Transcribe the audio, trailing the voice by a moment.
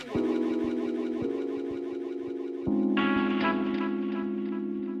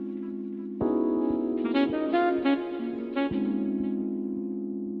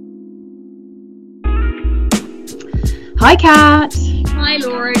Hi Kat. Hi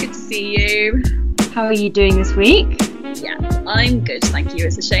Laura, good to see you. How are you doing this week? Yeah, I'm good, thank you.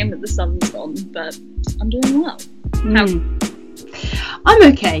 It's a shame that the sun's gone, but I'm doing well.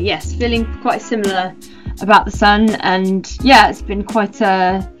 I'm okay, yes. Feeling quite similar about the sun, and yeah, it's been quite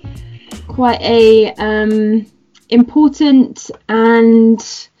a important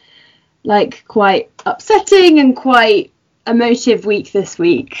and quite upsetting and quite emotive week this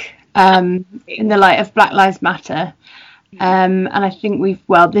week, in the light of Black Lives Matter. And I think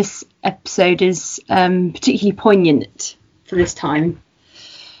this episode is particularly poignant for this time.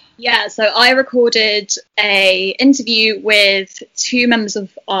 Yeah, so I recorded a interview with two members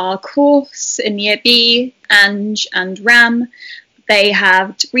of our course in Year B, Anj and Ram. They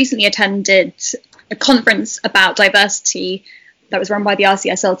have recently attended a conference about diversity that was run by the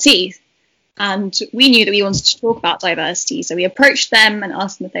RCSLT. And we knew that we wanted to talk about diversity, so we approached them and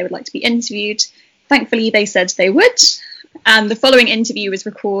asked them if they would like to be interviewed. Thankfully, they said they would. And the following interview was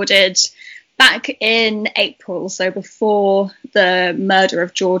recorded back in April, so before the murder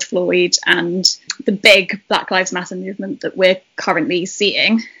of George Floyd and the big Black Lives Matter movement that we're currently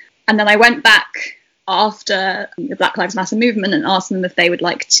seeing. And then I went back after the Black Lives Matter movement and asked them if they would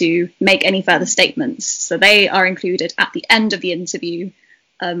like to make any further statements. So they are included at the end of the interview,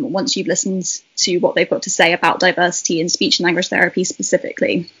 once you've listened to what they've got to say about diversity in speech and language therapy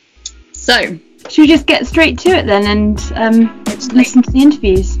specifically. So, should we just get straight to it then and listen to the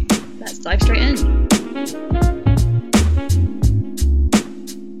interviews? Let's dive straight in.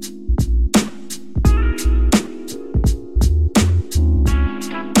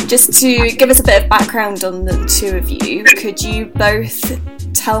 Just to give us a bit of background on the two of you, could you both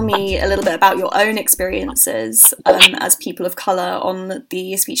tell me a little bit about your own experiences as people of colour on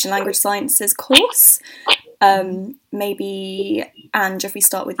the Speech and Language Sciences course? Maybe, Anj, if we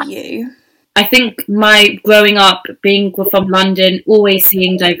start with you. I think my growing up, being from London, always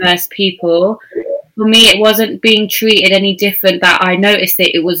seeing diverse people, for me it wasn't being treated any different that I noticed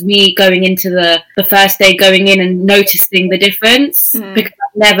it. It was me going into the first day, going in and noticing the difference. Because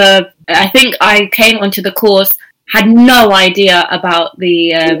I think I came onto the course, had no idea about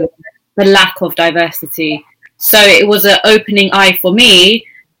the lack of diversity. So it was an opening eye for me.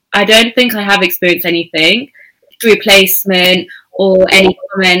 I don't think I have experienced anything through placement or any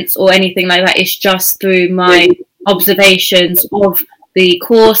comments or anything like that. It's just through my observations of the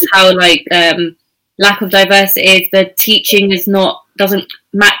course, how lack of diversity is. The teaching doesn't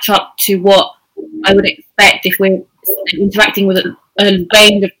match up to what I would expect if we're interacting with a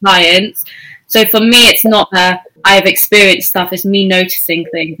range of clients. So for me, it's not that I've experienced stuff, it's me noticing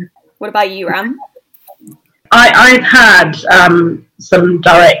things. What about you, Ram? I've had some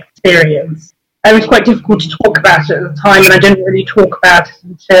direct experience. It was quite difficult to talk about it at the time, and I didn't really talk about it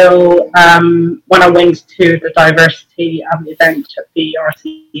until when I went to the diversity event at the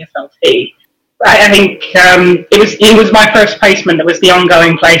RCSLT. I think it was my first placement. It was the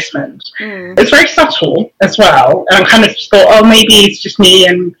ongoing placement. It was very subtle as well, and I kind of just thought, oh, maybe it's just me,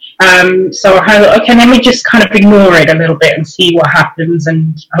 and so I thought, okay, let me just kind of ignore it a little bit and see what happens,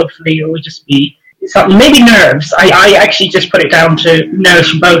 and hopefully it will just be something, maybe nerves. I actually just put it down to nerves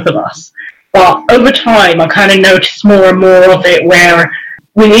for both of us. But over time, I kind of noticed more and more of it where,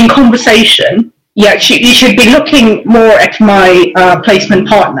 in conversation, you should be looking more at my placement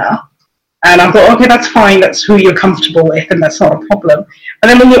partner. And I thought, okay, that's fine, that's who you're comfortable with, and that's not a problem. And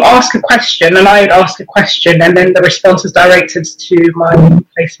then when you ask a question, and I would ask a question, and then the response is directed to my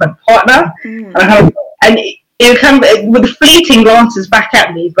placement partner. And it kind of, with fleeting glances back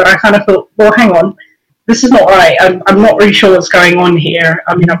at me, but I kind of thought, well, hang on, this is not right. I'm not really sure what's going on here.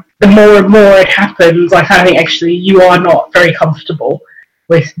 I mean, the more and more it happens, I kind of think, actually, you are not very comfortable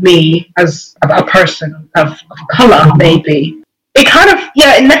with me as a person of colour, maybe. It kind of,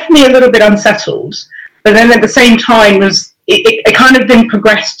 it left me a little bit unsettled. But then at the same time, it kind of then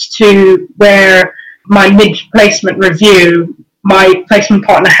progressed to where my mid-placement review, my placement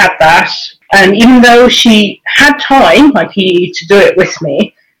partner had that. And even though she had time, like PE, to do it with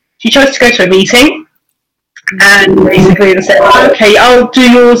me, she chose to go to a meeting. And basically they said, okay, I'll do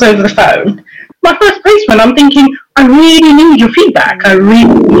yours over the phone. My first placement, I'm thinking, I really need your feedback. I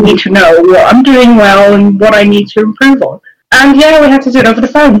really need to know what I'm doing well and what I need to improve on. And we had to do it over the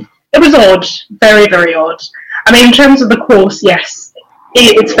phone. It was odd, very, very odd. I mean, in terms of the course, yes,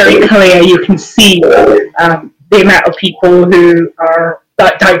 it's very clear. You can see the amount of people who are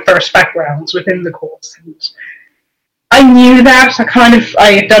diverse backgrounds within the course. And I knew that.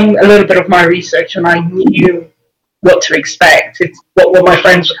 I had done a little bit of my research, and I knew what to expect. It's what my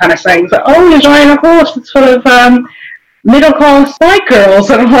friends were kind of saying. It's like, oh, you're joining a course that's full of middle-class white girls.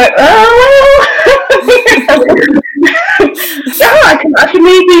 And I'm like, oh, I can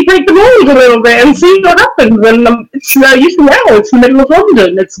maybe break the mold a little bit and see what happens. And it's UCL, it's the middle of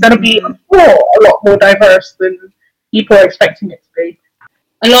London. It's going to be a lot more diverse than people are expecting it to be.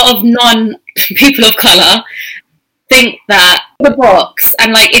 A lot of non-people of colour think that the box,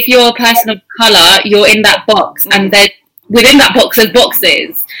 and like if you're a person of colour, you're in that box, and then within that box there's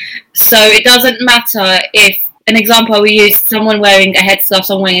boxes. So it doesn't matter if, an example we use, someone wearing a headscarf,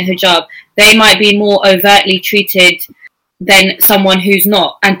 someone wearing a hijab, they might be more overtly treated than someone who's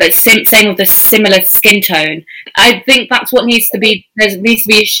not, but same with the similar skin tone. I think that's what needs to be. There needs to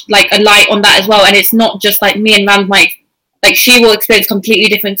be like a light on that as well, and it's not just like me and Ram might, like she will experience completely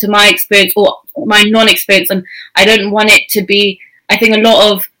different to my experience or my non-experience, and I don't want it to be. I think a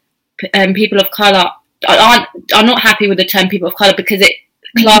lot of people of colour are not happy with the term people of colour because it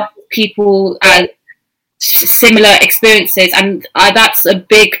classes people as similar experiences, and that's a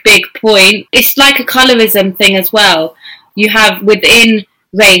big point. It's like a colorism thing as well. You have within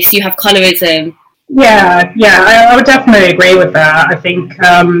race, you have colorism. Yeah, I would definitely agree with that. I think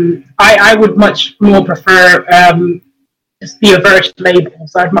I would much more prefer just the overt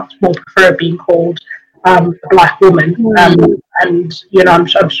labels. I'd much more prefer being called a black woman, and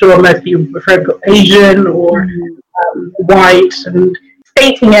I'm sure most people prefer Asian or white, and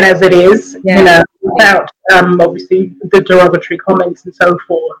stating it as it is, without obviously the derogatory comments and so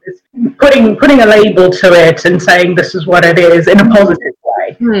forth. It's putting a label to it and saying this is what it is in a positive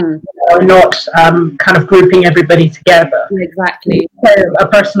way, not kind of grouping everybody together. Exactly. A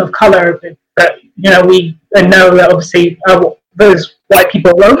person of colour, but we know that obviously there's white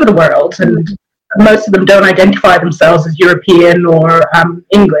people all over the world, and most of them don't identify themselves as European or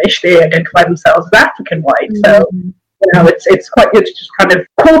English. They identify themselves as African white. So it's quite good to just kind of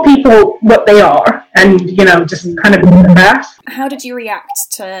call people what they are, and just kind of that. How did you react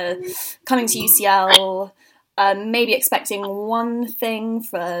to coming to UCL, maybe expecting one thing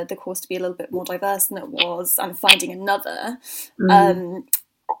for the course to be a little bit more diverse than it was, and finding another?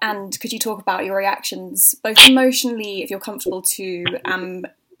 And could you talk about your reactions, both emotionally, if you're comfortable to,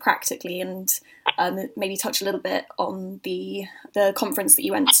 practically, and maybe touch a little bit on the conference that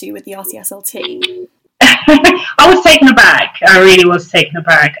you went to with the RCSLT? I was taken aback. I really was taken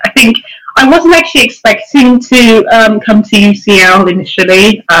aback. I think I wasn't actually expecting to come to UCL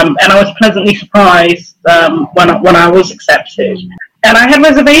initially, and I was pleasantly surprised when I was accepted. And I had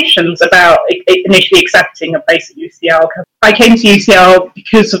reservations about initially accepting a place at UCL. I came to UCL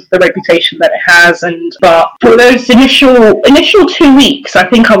because of the reputation that it has, but for those initial 2 weeks, I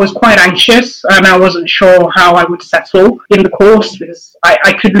think I was quite anxious, and I wasn't sure how I would settle in the course, because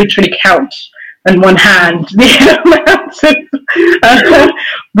I could literally count in one hand the amount of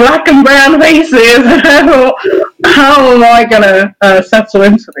black and brown faces, and I thought, how am I going to settle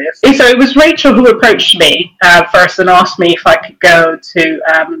into this? So it was Rachel who approached me first and asked me if I could go to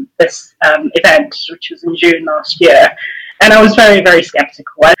this event, which was in June last year. And I was very, very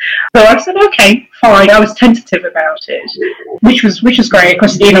sceptical. So I said, okay, fine. I was tentative about it, which was great.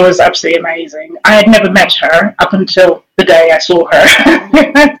 Christina was absolutely amazing. I had never met her up until the day I saw her.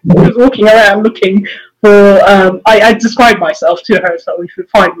 I was walking around looking for, I described myself to her, so if you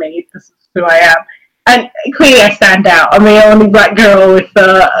find me, this is who I am. And clearly I stand out. I'm the only black girl with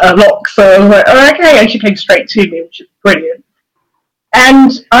locks, so I was like, oh, okay. And she came straight to me, which is brilliant.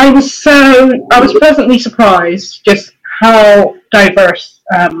 And I was pleasantly surprised just how diverse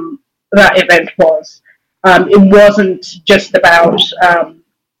that event was. It wasn't just about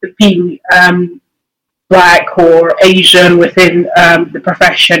being black or Asian within the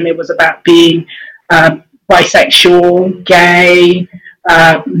profession. It was about being bisexual, gay,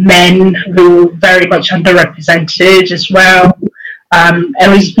 men who were very much underrepresented as well. And it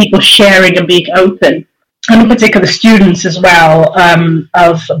was people sharing and being open. And in particular, students as well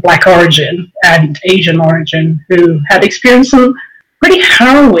of Black origin and Asian origin who had experienced some pretty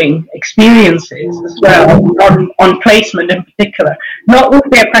harrowing experiences as well on placement in particular. Not with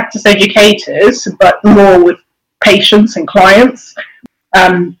their practice educators, but more with patients and clients.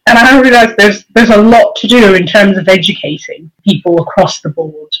 And I realised there's a lot to do in terms of educating people across the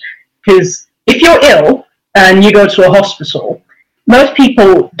board. Because if you're ill and you go to a hospital, most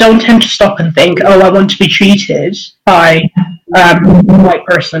people don't tend to stop and think, oh, I want to be treated by a white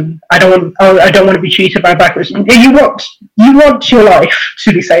person. I don't want to be treated by a black person. You want your life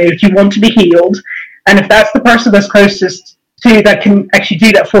to be saved. You want to be healed. And if that's the person that's closest to you that can actually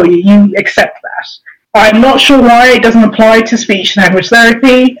do that for you, you accept that. I'm not sure why it doesn't apply to speech language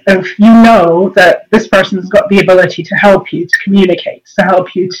therapy. If you know that this person's got the ability to help you to communicate, to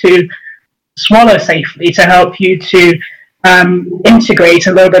help you to swallow safely, to help you to integrate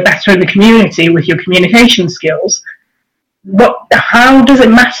a little bit better in the community with your communication skills, how does it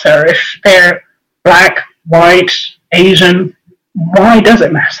matter if they're black, white, Asian? Why does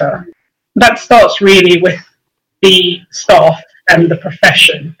it matter? That starts really with the staff and the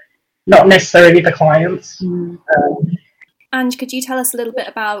profession, not necessarily the clients. Anj, could you tell us a little bit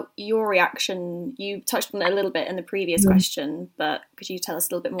about your reaction? You touched on it a little bit in the previous question, but could you tell us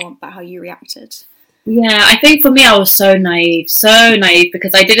a little bit more about how you reacted? Yeah, I think for me, I was so naive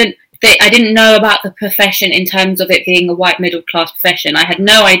because I didn't know about the profession in terms of it being a white middle class profession. I had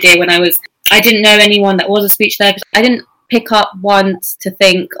no idea I didn't know anyone that was a speech therapist. I didn't pick up once to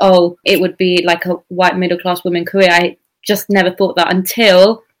think, oh, it would be like a white middle class woman career. I just never thought that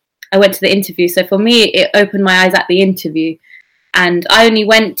until I went to the interview. So for me, it opened my eyes at the interview. And I only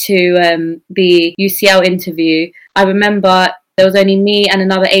went to the UCL interview. I remember there was only me and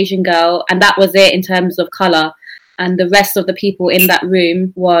another Asian girl, and that was it in terms of colour. And the rest of the people in that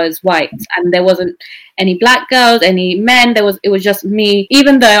room was white. And there wasn't any black girls, any men. It was just me.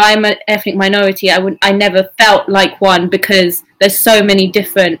 Even though I'm an ethnic minority, I never felt like one because there's so many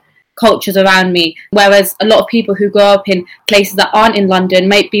different cultures around me, whereas a lot of people who grow up in places that aren't in London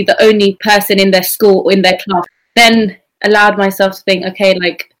might be the only person in their school or in their class. Then allowed myself to think, okay,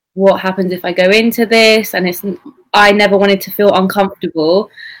 like what happens if I go into this? And I never wanted to feel uncomfortable.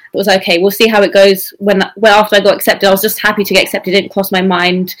 It was okay, we'll see how it goes. When after I got accepted, I was just happy to get accepted. It didn't cross my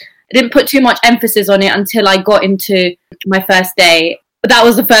mind. I didn't put too much emphasis on it until I got into my first day. But that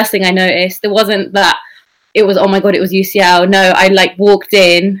was the first thing I noticed. It wasn't that it was, oh my God, it was UCL. No, I like walked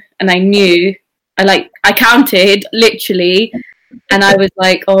in and I knew, I counted literally, and I was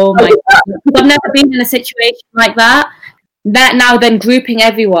like, oh my God. I've never been in a situation like that. That now then grouping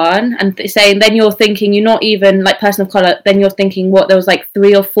everyone and saying, then you're thinking you're not even like person of colour, then you're thinking there was like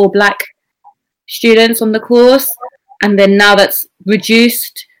 3 or 4 black students on the course, and then now that's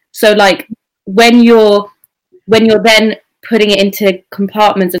reduced. So like when you're then putting it into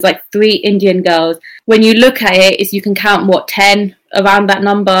compartments, it's like 3 Indian girls. When you look at it, you can count 10 around that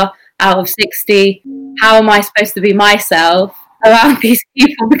number out of 60. How am I supposed to be myself around these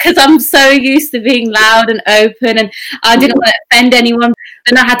people? Because I'm so used to being loud and open, and I didn't want to offend anyone.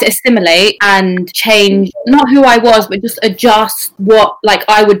 Then I had to assimilate and change, not who I was, but just adjust what like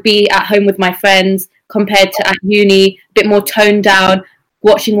I would be at home with my friends compared to at uni, a bit more toned down,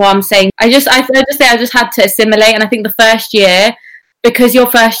 watching what I'm saying. I just had to assimilate. And I think the first year, because your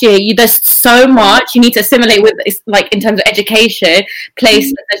first year, there's so much you need to assimilate with, like in terms of education,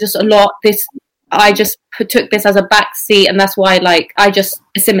 place, there's just a lot. I just took this as a back seat, and that's why like I just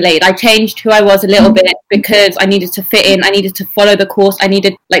assimilated. I changed who I was a little bit because I needed to fit in. I needed to follow the course. I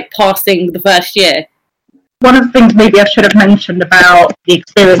needed like passing the first year. One of the things maybe I should have mentioned about the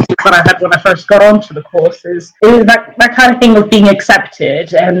experiences that I had when I first got onto the course is that kind of thing of being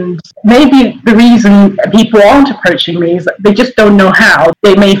accepted. And maybe the reason people aren't approaching me is that they just don't know how.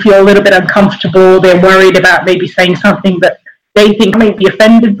 They may feel a little bit uncomfortable. They're worried about maybe saying something that they think may be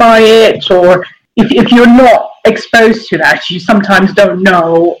offended by it, or if you're not exposed to that, you sometimes don't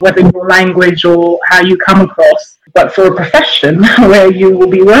know whether your language or how you come across. But for a profession where you will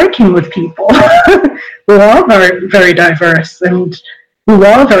be working with people who are very, very diverse and who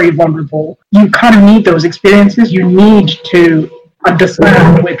are very vulnerable, you kind of need those experiences. You need to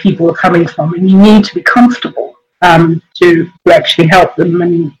understand where people are coming from, and you need to be comfortable to actually help them.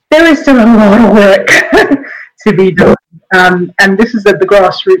 And there is still a lot of work to be done. And this is at the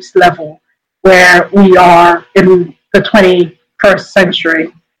grassroots level, where we are in the 21st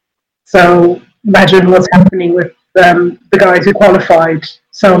century. So imagine what's happening with the guys who qualified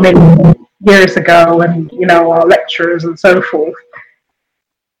so many years ago, and our lecturers and so forth.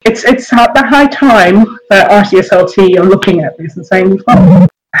 It's the high time that RCSLT are looking at this and saying, well,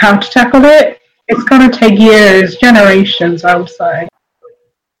 how to tackle it. It's going to take years, generations, I would say.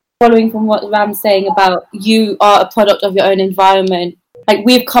 Following from what Ram's saying about you are a product of your own environment, like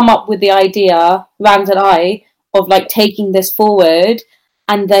we've come up with the idea, Rams and I, of like taking this forward,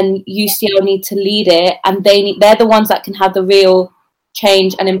 and then UCL need to lead it, and they're the ones that can have the real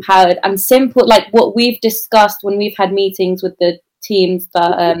change and empowered and simple, like what we've discussed when we've had meetings with the teams,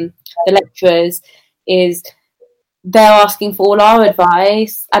 the lecturers, is they're asking for all our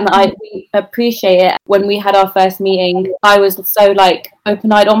advice, and we appreciate it. When we had our first meeting, I was so like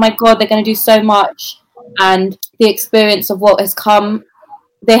open-eyed, oh my God, they're going to do so much, and the experience of what has come,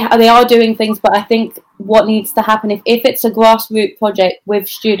 they are doing things. But I think what needs to happen, if it's a grassroots project with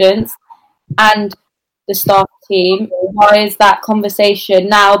students and the staff team, why is that conversation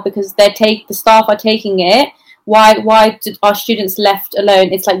now? Because the staff are taking it. Why are students left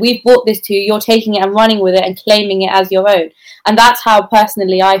alone? It's like, we've brought this to you, you're taking it and running with it and claiming it as your own. And that's how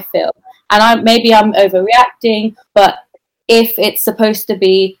personally I feel. And maybe I'm overreacting, but if it's supposed to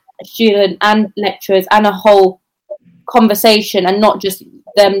be a student and lecturers and a whole conversation and not just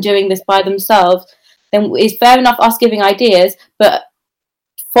them doing this by themselves, then it's fair enough us giving ideas, but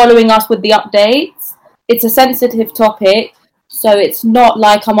following us with the updates. It's a sensitive topic, so it's not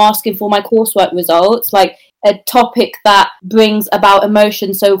like I'm asking for my coursework results, like a topic that brings about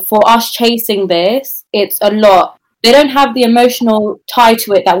emotion. So for us chasing this, it's a lot. They don't have the emotional tie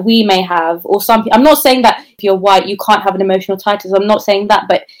to it that we may have, or some people. I'm not saying that if you're white you can't have an emotional tie to it. I'm not saying that,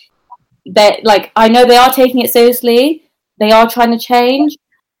 but they like, I know they are taking it seriously. They are trying to change,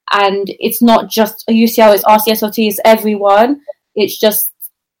 and it's not just UCL, it's RCSLT, it's everyone. It's just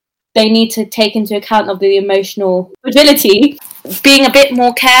they need to take into account of the emotional fragility, being a bit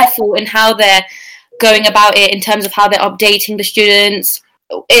more careful in how they're going about it in terms of how they're updating the students.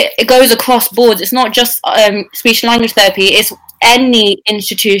 It goes across boards. It's not just speech and language therapy. It's any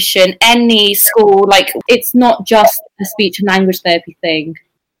institution, any school. Like, it's not just a speech and language therapy thing.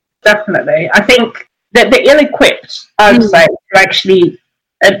 Definitely. I think that they're ill-equipped, I would say, to actually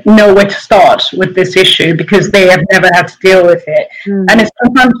know where to start with this issue, because they have never had to deal with it. And it's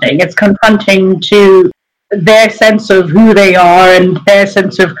confronting. It's confronting to their sense of who they are and their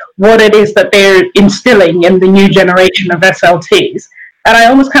sense of what it is that they're instilling in the new generation of SLTs. And I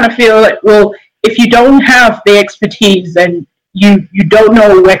almost kind of feel like, well, if you don't have the expertise and you don't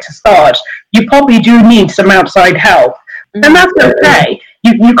know where to start, you probably do need some outside help. And that's okay.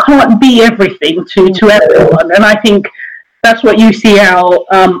 You can't be everything to everyone. And I think that's what UCL,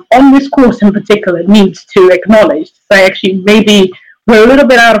 on this course in particular, needs to acknowledge. To say, actually, maybe we're a little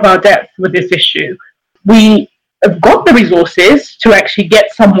bit out of our depth with this issue. We have got the resources to actually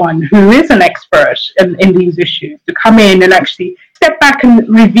get someone who is an expert in these issues to come in and actually step back and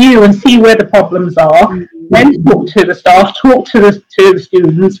review and see where the problems are, then talk to the staff, talk to the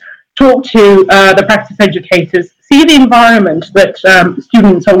students, talk to the practice educators, see the environment that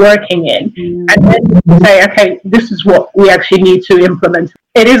students are working in, and then say, okay, this is what we actually need to implement.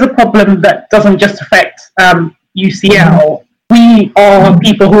 It is a problem that doesn't just affect UCL. We are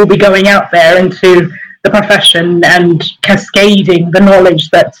people who will be going out there into the profession and cascading the knowledge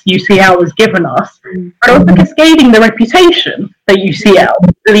that UCL has given us, but also cascading the reputation that UCL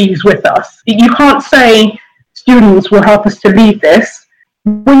leaves with us. You can't say students will help us to lead this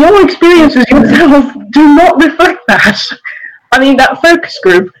when your experiences yourself do not reflect that. I mean, that focus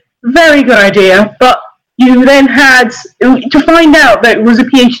group, very good idea, but you then had to find out that it was a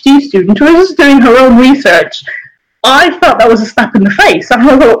PhD student who was doing her own research. I felt that was a slap in the face.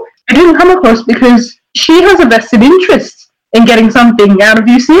 I thought, it didn't come across because she has a vested interest in getting something out of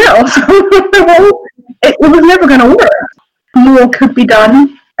UCL. So it was never going to work. More could be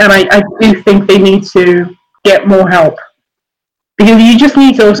done, and I do think they need to get more help. Because you just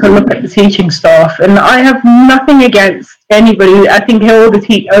need to also look at the teaching staff, and I have nothing against anybody. I think all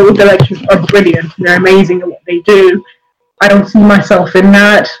the lecturers are brilliant. They're amazing at what they do. I don't see myself in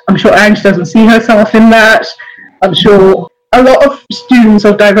that. I'm sure Anj doesn't see herself in that. I'm sure a lot of students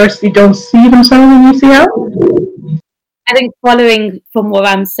of diversity don't see themselves in UCL. I think following from what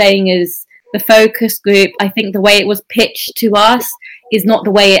I'm saying is the focus group, I think the way it was pitched to us is not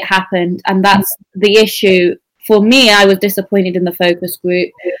the way it happened, and that's the issue. For me, I was disappointed in the focus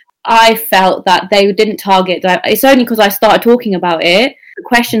group. I felt that they didn't target that. It's only because I started talking about it. The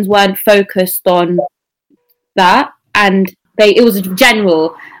questions weren't focused on that, and it was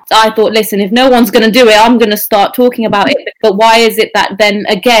general. So I thought, listen, if no one's going to do it, I'm going to start talking about it. But why is it that then,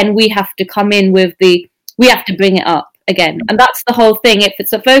 again, we have to come in with we have to bring it up again? And that's the whole thing. If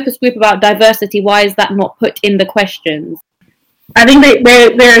it's a focus group about diversity, why is that not put in the questions? I think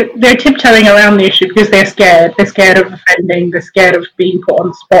they're tiptoeing around the issue because they're scared. They're scared of offending. They're scared of being put on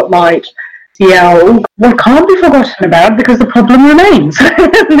the spotlight. UCL, what can't be forgotten about, because the problem remains.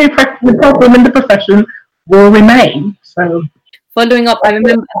 The problem in the profession will remain. So, following up, I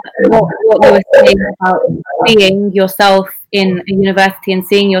remember what they were saying about seeing yourself in a university and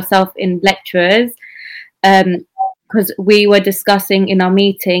seeing yourself in lecturers. Because we were discussing in our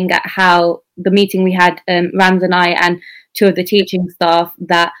meeting at how the meeting we had, Rams and I and two of the teaching staff,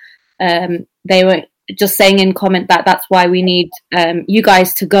 that they were just saying in comment that that's why we need you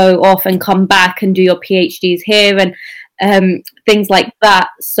guys to go off and come back and do your PhDs here and things like that.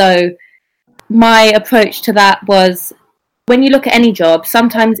 So my approach to that was, when you look at any job,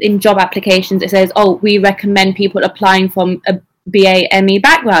 sometimes in job applications it says, oh, we recommend people applying from a BA ME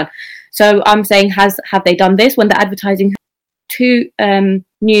background. So I'm saying, have they done this? When they're advertising, 2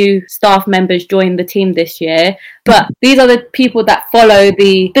 new staff members joined the team this year, but these are the people that follow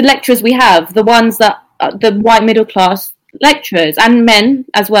the lecturers we have, the ones that the white middle class lecturers and men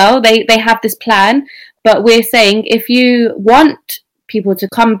as well. They have this plan. But we're saying, if you want people to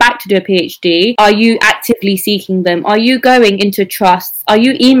come back to do a PhD, are you actively seeking them? Are you going into trusts? Are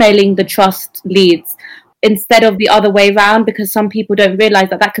you emailing the trust leads instead of the other way around? Because some people don't realise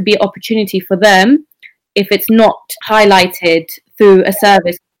that that could be an opportunity for them if it's not highlighted through a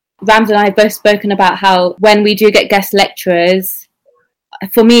service. Rams and I have both spoken about how when we do get guest lecturers,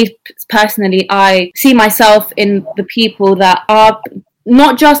 for me personally, I see myself in the people that are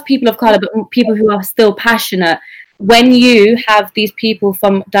not just people of colour, but people who are still passionate. When you have these people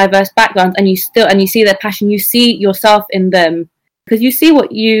from diverse backgrounds and you see their passion, you see yourself in them, because you see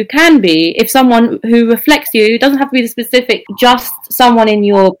what you can be. If someone who reflects you, doesn't have to be the specific, just someone in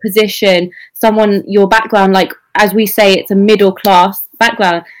your position, someone your background, like as we say, it's a middle class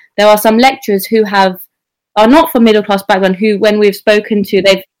background. There are some lecturers who are not from middle class background who, when we've spoken to,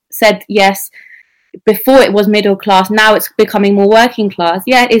 they've said yes, before it was middle class, now it's becoming more working class.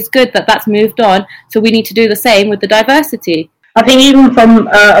 Yeah, it's good that that's moved on, so we need to do the same with the diversity. I think even from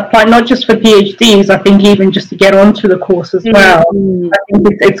applying, not just for PhDs, I think even just to get onto the course as well, I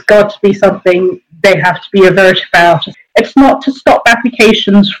think it's got to be something they have to be avert about. It's not to stop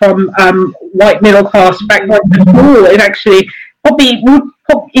applications from white middle class backgrounds at all. It actually probably would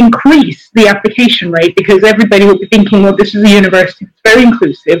increase the application rate, because everybody would be thinking, well, this is a university that's very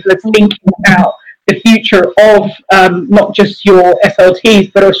inclusive. Let's think about the future of not just your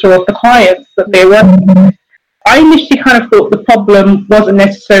SLTs, but also of the clients that they're working with. I initially kind of thought the problem wasn't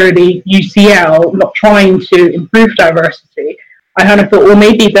necessarily UCL not trying to improve diversity. I kind of thought, well,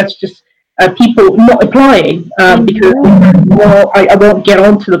 maybe that's just people not applying because, well, I won't get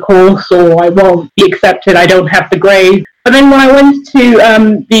onto the course, or I won't be accepted, I don't have the grades. But then when I went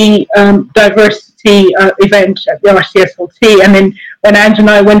to the diversity event at the RCSLT, and then when Anj and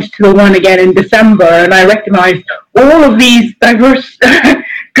I went to the one again in December, and I recognized all of these diverse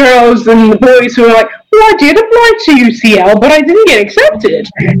girls and boys who were like, well, I did apply to UCL, but I didn't get accepted.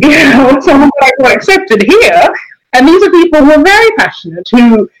 So I got accepted here. And these are people who are very passionate,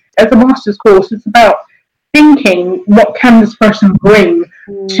 who, as a master's course, it's about thinking, what can this person bring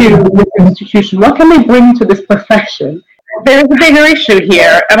to this institution? What can they bring to this profession? There's a bigger issue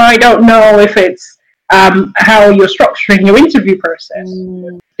here, and I don't know if it's how you're structuring your interview process.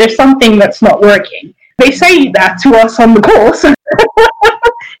 There's something that's not working. They say that to us on the course.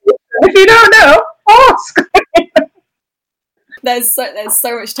 If you don't know, ask. There's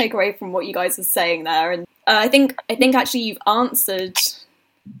so much to take away from what you guys are saying there, and I think actually you've answered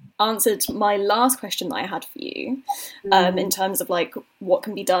my last question that I had for you, in terms of like what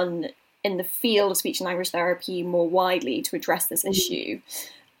can be done in the field of speech and language therapy more widely to address this issue.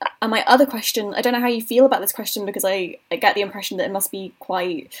 And my other question, I don't know how you feel about this question, because I get the impression that it must be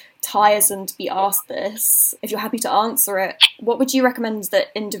quite tiresome to be asked this. If you're happy to answer it, what would you recommend that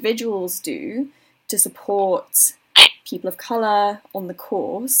individuals do to support people of colour on the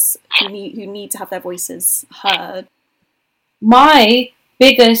course who need to have their voices heard? My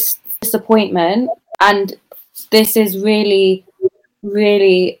biggest disappointment, and this is really,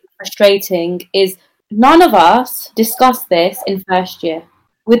 really frustrating, is none of us discussed this in first year.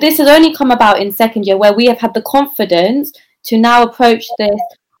 This has only come about in second year, where we have had the confidence to now approach this.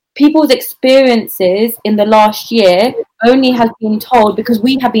 People's experiences in the last year only has been told because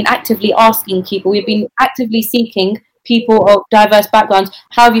we have been actively asking people. We've been actively seeking people of diverse backgrounds.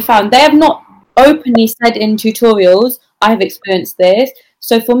 How have you found? They have not openly said in tutorials, I have experienced this.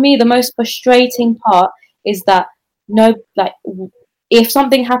 So for me, the most frustrating part is that if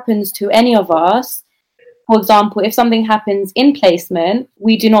something happens to any of us, for example, if something happens in placement,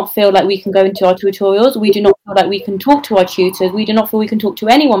 we do not feel like we can go into our tutorials. We do not feel like we can talk to our tutors. We do not feel we can talk to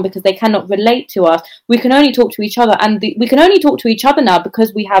anyone because they cannot relate to us. We can only talk to each other, and we can only talk to each other now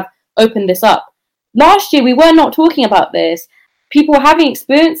because we have opened this up. Last year, we were not talking about this. People were having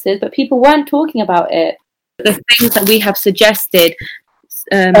experiences, but people weren't talking about it. The things that we have suggested,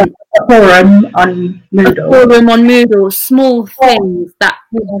 a forum on Moodle, small things that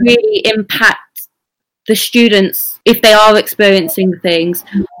really impact the students if they are experiencing things,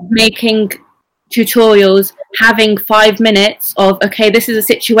 making tutorials, having 5 minutes of, okay, this is a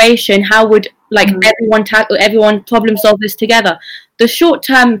situation, how would everyone problem solve this together? The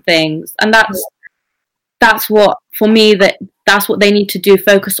short-term things, and that's what, for me, that's what they need to do,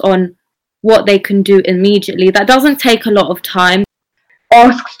 focus on what they can do immediately. That doesn't take a lot of time.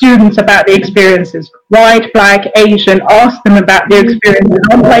 Ask students about the experiences, white, black, Asian, ask them about the experiences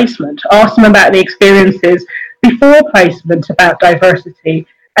on placement, ask them about the experiences before placement about diversity,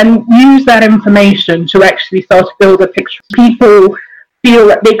 and use that information to actually start to build a picture. People feel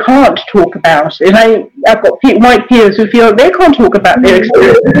that they can't talk about it. I've got white peers who feel they can't talk about their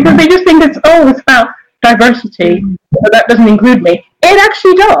experiences because they just think it's about diversity, but that doesn't include me. It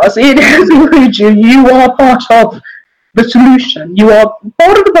actually does. It does include you. You are part of the solution. You are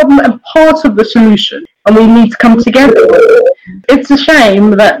part of the problem and part of the solution, and we need to come together. It's a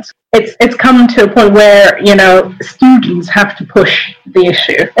shame that it's come to a point where, you know, students have to push the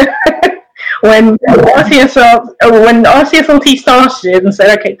issue. When RCSLT started and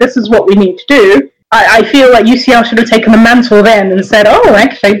said, okay, this is what we need to do, I feel like UCL should have taken the mantle then and said, oh,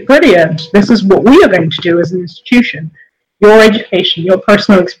 actually, brilliant. This is what we are going to do as an institution. Your education, your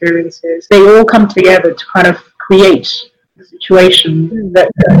personal experiences, they all come together to kind of create the situation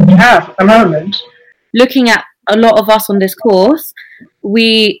that we have at the moment. Looking at a lot of us on this course,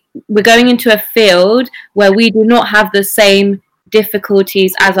 we're going into a field where we do not have the same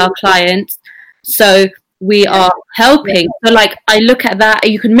difficulties as our clients. So we are helping. So like, I look at that,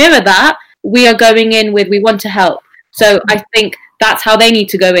 you can mirror that. We are going in with, we want to help. So I think that's how they need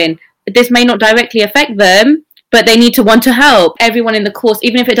to go in. This may not directly affect them, but they need to want to help. Everyone in the course,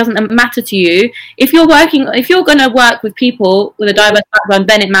 even if it doesn't matter to you, if you're going to work with people with a diverse background,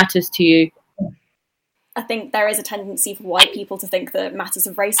 then it matters to you. I think there is a tendency for white people to think that matters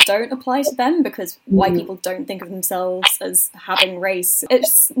of race don't apply to them because white people don't think of themselves as having race.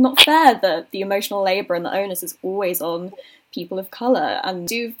 It's not fair that the emotional labour and the onus is always on people of colour, and I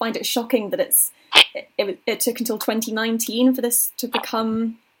do find it shocking that it took until 2019 for this to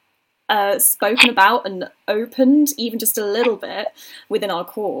become spoken about and opened even just a little bit within our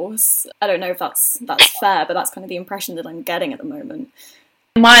course. I don't know if that's fair, but that's kind of the impression that I'm getting at the moment.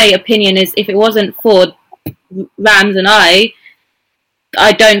 My opinion is, if it wasn't for Rams and I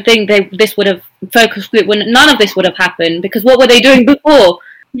don't think this would have focus group, none of this would have happened, because what were they doing before?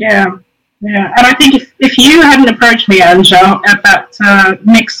 Yeah, and I think if you hadn't approached me, Anja, at that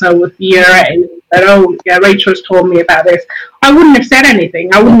mixer with the Year A, that, oh, yeah, Rachel's told me about this, I wouldn't have said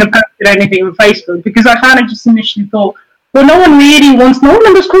anything. I wouldn't have posted anything on Facebook, because I kind of just initially thought, well, no one in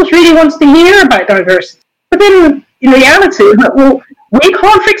this course really wants to hear about diversity. But then, in reality, well, we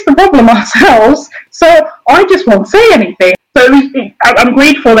can't fix the problem ourselves, so I just won't say anything. So I'm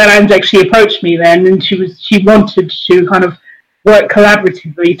grateful that Anj actually approached me then, and she wanted to kind of work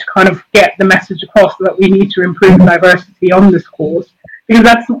collaboratively to kind of get the message across that we need to improve diversity on this course, because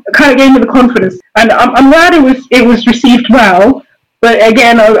that's kind of gave me the confidence. And I'm glad it was received well, but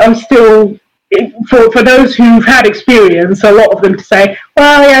again, I'm still, for those who've had experience, a lot of them to say,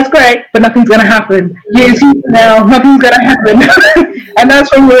 well, yeah, it's great, but nothing's going to happen. Years now, nothing's going to happen. And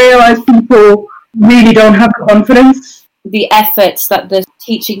that's when we realise people really don't have the confidence. The efforts that the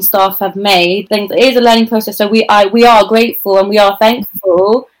teaching staff have made, it is a learning process. So we are grateful and we are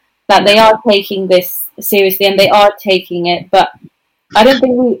thankful that they are taking this seriously and they are taking it. But I don't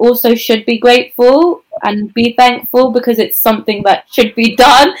think we also should be grateful and be thankful, because it's something that should be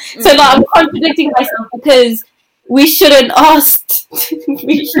done. So like, I'm contradicting myself, because we shouldn't ask to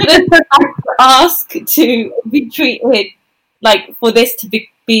be treated like for this to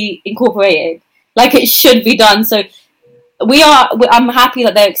be incorporated. Like, it should be done. So I'm happy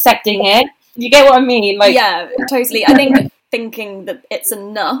that they're accepting it. You get what I mean? Like, yeah, totally. I think thinking that it's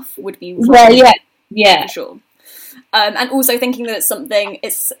enough would be wrong. Yeah, for sure. And also thinking that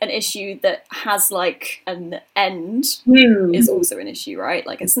it's an issue that has like an end is also an issue, right?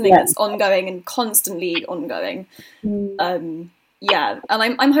 Like, it's something that's ongoing and constantly ongoing. And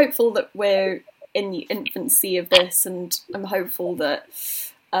I'm hopeful that we're in the infancy of this, and I'm hopeful that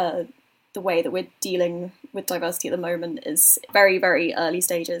the way that we're dealing with diversity at the moment is very, very early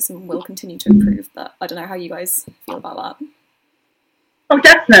stages and will continue to improve. But I don't know how you guys feel about that. Oh,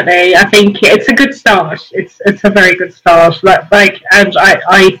 definitely. I think it's a good start. It's a very good start. And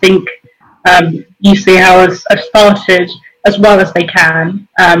I think UCL has started as well as they can,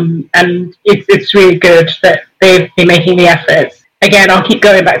 and it's really good that they've been making the efforts. Again, I'll keep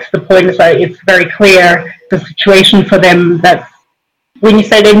going back to the point that it's very clear the situation for them. That when you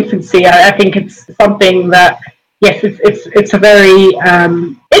said infancy, I think it's something that, yes, it's a very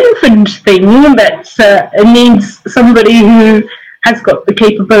infant thing that needs somebody who has got the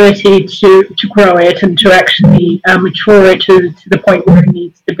capability to grow it and to actually mature it to the point where it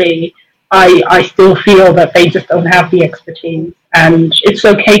needs to be. I still feel that they just don't have the expertise, and it's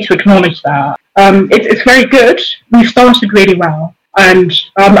okay to acknowledge that. It's very good. We've started really well, and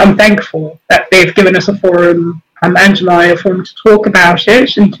I'm thankful that they've given us a forum, Anj and I, a forum to talk about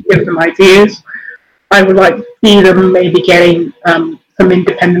it and to give them ideas. I would like to see them maybe getting some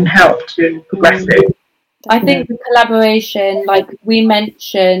independent help to progress it. I think the collaboration, like we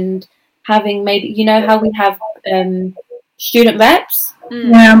mentioned, having maybe, you know how we have student reps,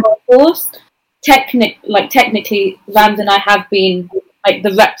 of course. Technically, Rams and I have been like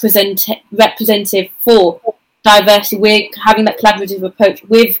the representative for diversity. We're having that collaborative approach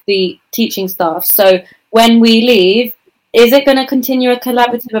with the teaching staff. So when we leave, is it going to continue a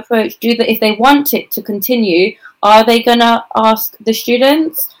collaborative approach? If they want it to continue, are they going to ask the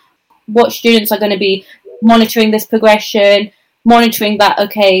students? What students are going to be monitoring this progression, monitoring that,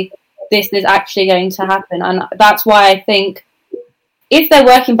 okay, this is actually going to happen? And that's why I think if they're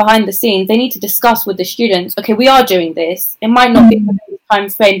working behind the scenes, they need to discuss with the students, okay, we are doing this. It might not be in the time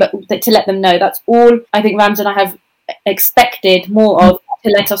frame, but to let them know. That's all I think Rams and I have expected more of, to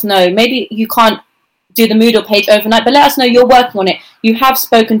let us know. Maybe you can't do the Moodle page overnight, but let us know you're working on it. You have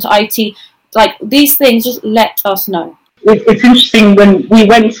spoken to IT. Like, these things, just let us know. It's interesting, when we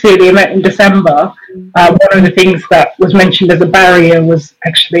went to the event in December, one of the things that was mentioned as a barrier was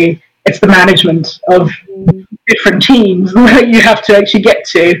actually it's the management of different teams that you have to actually get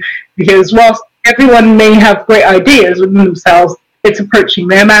to, because whilst everyone may have great ideas within themselves, it's approaching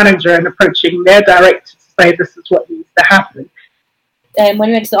their manager and approaching their director to say this is what needs to happen. When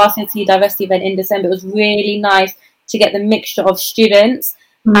we went to the RCT diversity event in December, it was really nice to get the mixture of students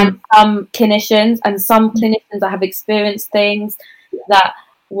and some clinicians, and some clinicians that have experienced things that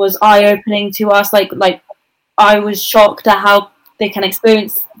was eye-opening to us. Like I was shocked at how they can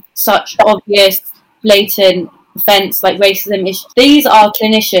experience such obvious, blatant offence like racism issues. These are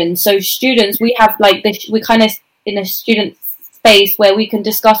clinicians, so students, we have like this, we kind of in a student space where we can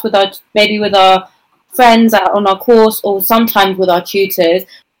discuss with our friends on our course, or sometimes with our tutors.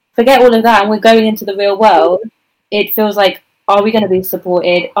 Forget all of that and we're going into the real world. It feels like, are we going to be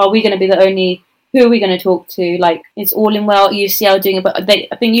supported? Are we going to be the only, who are we going to talk to? Like, it's all in well, UCL doing it, but I think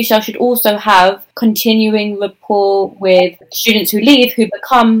UCL should also have continuing rapport with students who leave, who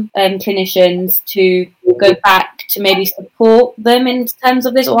become clinicians, to go back to maybe support them in terms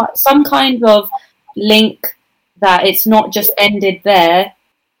of this, or some kind of link that it's not just ended there.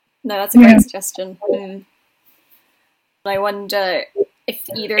 No, that's a great suggestion. I wonder if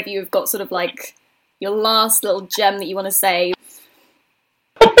either of you have got sort of like your last little gem that you want to say.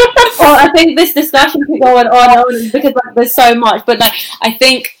 Well, I think this discussion could go on because like, there's so much, but like I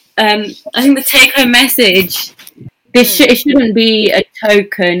think the take-home message, it shouldn't be a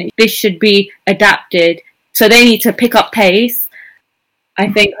token. This should be adapted. So they need to pick up pace. I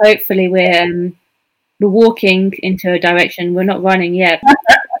think hopefully we're walking into a direction. We're not running yet.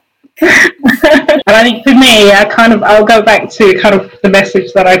 And I think for me, I'll go back to kind of the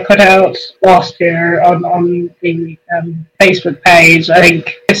message that I put out last year on the Facebook page. I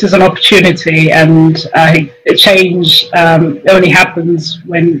think this is an opportunity, and I think the change only happens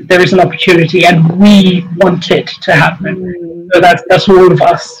when there is an opportunity and we want it to happen. So that's all of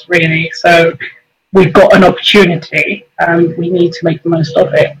us, really. So we've got an opportunity, and we need to make the most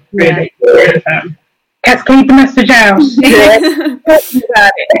of it, really. Yeah. Cascade the message out.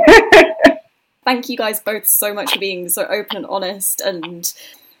 Thank you guys both so much for being so open and honest, and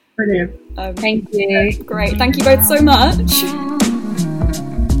brilliant. Thank you. Great. Thank you both so much.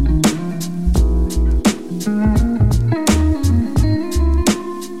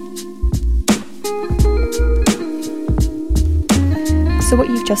 So what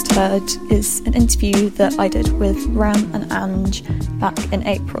you've just heard is an interview that I did with Ram and Anj back in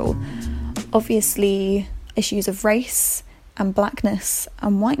April. Obviously, issues of race and blackness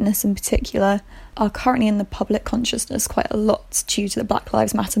and whiteness in particular are currently in the public consciousness quite a lot due to the Black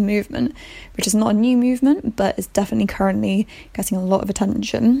Lives Matter movement, which is not a new movement, but is definitely currently getting a lot of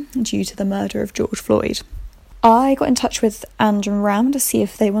attention due to the murder of George Floyd. I got in touch with Anj and Ram to see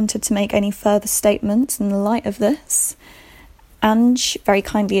if they wanted to make any further statements in the light of this. Anj very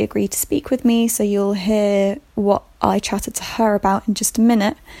kindly agreed to speak with me, so you'll hear what I chatted to her about in just a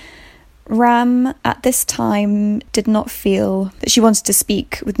minute. Ram, at this time, did not feel that she wanted to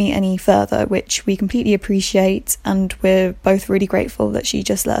speak with me any further, which we completely appreciate, and we're both really grateful that she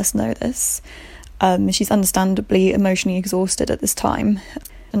just let us know this. She's understandably emotionally exhausted at this time,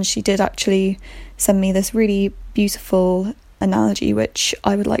 and she did actually send me this really beautiful analogy, which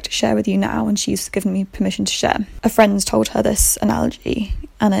I would like to share with you now, and she's given me permission to share. A friend's told her this analogy,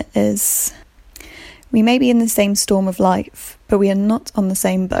 and it is: we may be in the same storm of life, but we are not on the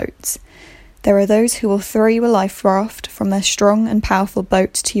same boat. There are those who will throw you a life raft from their strong and powerful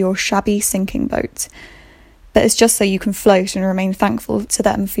boat to your shabby sinking boat. But it's just so you can float and remain thankful to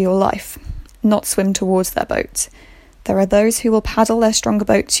them for your life, not swim towards their boat. There are those who will paddle their stronger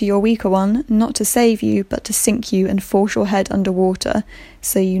boat to your weaker one, not to save you, but to sink you and force your head underwater,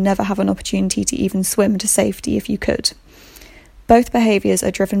 so you never have an opportunity to even swim to safety if you could. Both behaviours are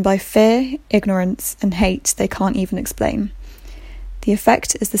driven by fear, ignorance, and hate they can't even explain. The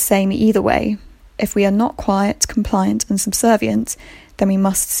effect is the same either way. if we are not quiet, compliant and subservient, then we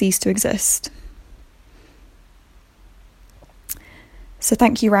must cease to exist. So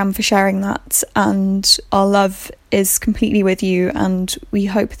thank you, Ram, for sharing that, and our love is completely with you, and we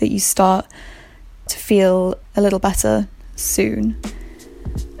hope that you start to feel a little better soon.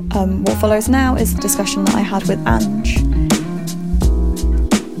 What follows now is the discussion that I had with Anj.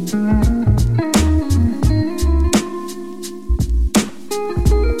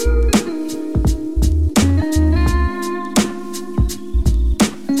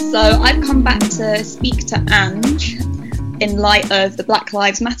 So I've come back to speak to Anj in light of the Black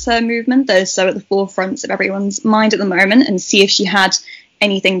Lives Matter movement that is so at the forefront of everyone's mind at the moment, and see if she had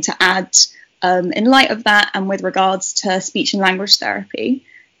anything to add in light of that and with regards to speech and language therapy.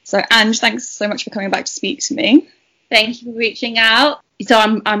 So Anj, thanks so much for coming back to speak to me. Thank you for reaching out. So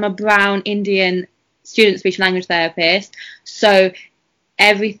I'm a brown Indian student speech and language therapist. So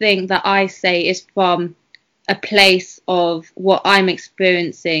everything that I say is from a place of what I'm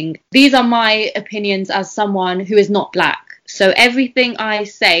experiencing. These are my opinions as someone who is not black. So everything I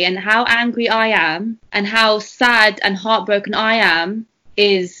say and how angry I am and how sad and heartbroken I am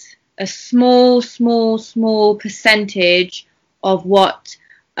is a small percentage of what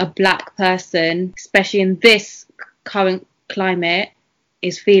a black person, especially in this current climate,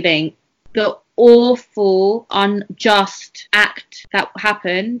 is feeling. The awful, unjust act that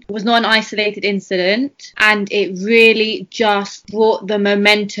happened was not an isolated incident, and it really just brought the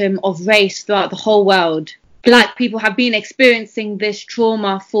momentum of race throughout the whole world. Black people have been experiencing this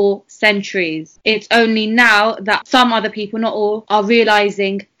trauma for centuries. It's only now that some other people, not all, are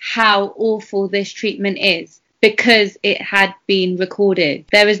realizing how awful this treatment is, because it had been recorded.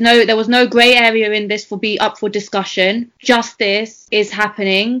 There was no grey area in this for be up for discussion. Justice is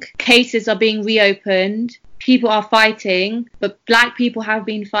happening. Cases are being reopened. People are fighting, but black people have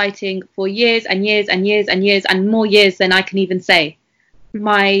been fighting for years and years and years and years and more years than I can even say.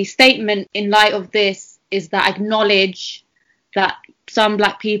 My statement in light of this is that I acknowledge that some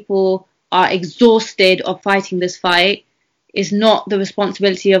black people are exhausted of fighting this fight. Is not the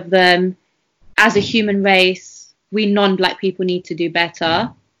responsibility of them. As a human race, we non-black people need to do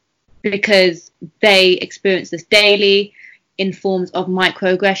better, because they experience this daily in forms of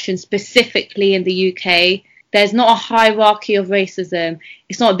microaggression, specifically in the UK. There's not a hierarchy of racism.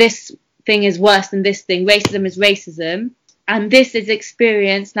 It's not this thing is worse than this thing. Racism is racism. And this is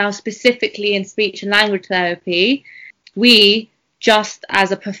experienced now specifically in speech and language therapy. We, just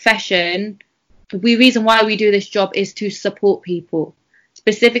as a profession, the reason why we do this job is to support people,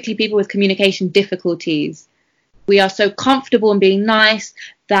 specifically people with communication difficulties. We are so comfortable in being nice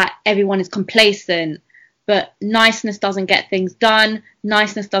that everyone is complacent, but niceness doesn't get things done.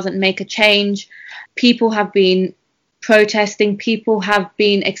 Niceness doesn't make a change. People have been protesting, people have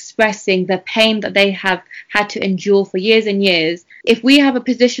been expressing the pain that they have had to endure for years and years. If we have a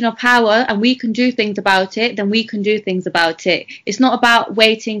position of power and we can do things about it, then we can do things about it. It's not about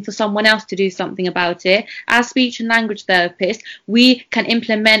waiting for someone else to do something about it. As speech and language therapists, we can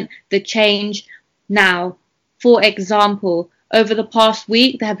implement the change now. For example, over the past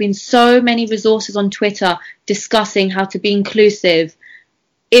week, there have been so many resources on Twitter discussing how to be inclusive.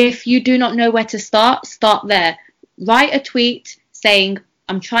 If you do not know where to start there. Write a tweet saying,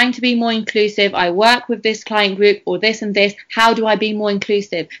 I'm trying to be more inclusive. I work with this client group or this and this. How do I be more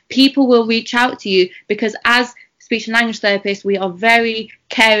inclusive? People will reach out to you, because as speech and language therapists, we are very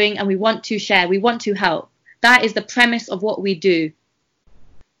caring and we want to share. We want to help. That is the premise of what we do.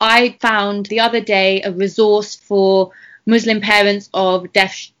 I found the other day a resource for Muslim parents of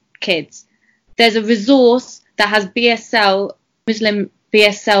deaf kids. There's a resource that has Muslim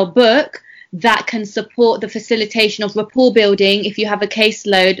BSL book that can support the facilitation of rapport building if you have a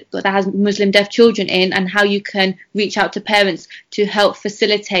caseload that has Muslim deaf children in, and how you can reach out to parents to help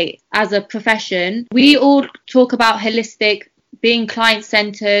facilitate. As a profession, we all talk about holistic, being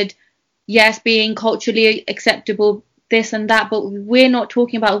client-centered, yes, being culturally acceptable, this and that, but we're not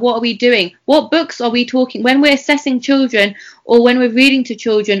talking about what are we doing. What books are we talking when we're assessing children or when we're reading to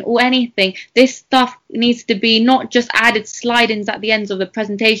children or anything? This stuff needs to be not just added slide-ins at the ends of the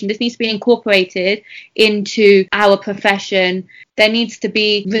presentation. This needs to be incorporated into our profession. There needs to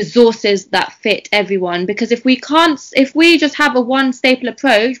be resources that fit everyone, because if we just have a one staple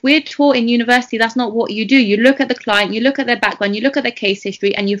approach, we're taught in university that's not what you do. You look at the client, you look at their background, you look at their case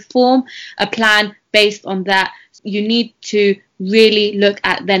history, and you form a plan based on that. You need to really look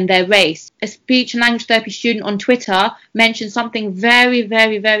at then their race. A speech and language therapy student on Twitter mentioned something very,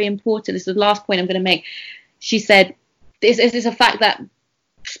 very, very important. This is the last point I'm going to make. She said, this is a fact that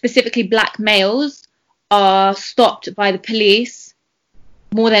specifically black males are stopped by the police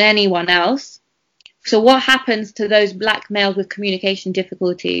more than anyone else. So what happens to those black males with communication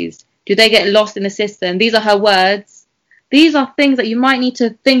difficulties? Do they get lost in the system? These are her words. These are things that you might need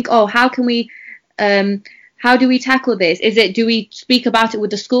to think, oh, how do we tackle this? Do we speak about it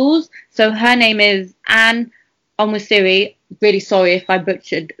with the schools? So her name is Anj and really sorry if I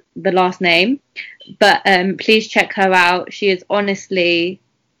butchered the last name, but please check her out. She is honestly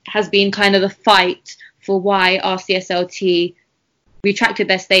has been kind of the fight for why RCSLT retracted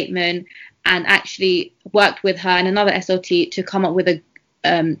their statement and actually worked with her and another SLT to come up with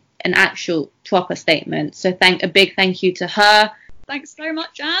an actual proper statement. So a big thank you to her. Thanks so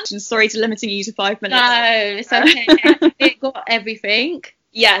much, Anj. And sorry to limiting you to 5 minutes. No, it's okay. It got everything.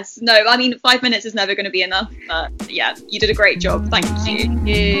 Yes, no, I mean 5 minutes is never going to be enough, but yeah, you did a great job. Thank you. Thank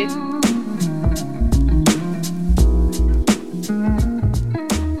you.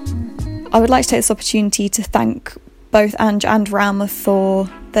 I would like to take this opportunity to thank both Anj and Ram for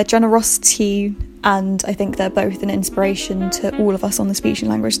their generosity, and I think they're both an inspiration to all of us on the speech and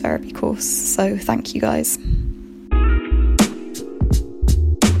language therapy course. So thank you guys.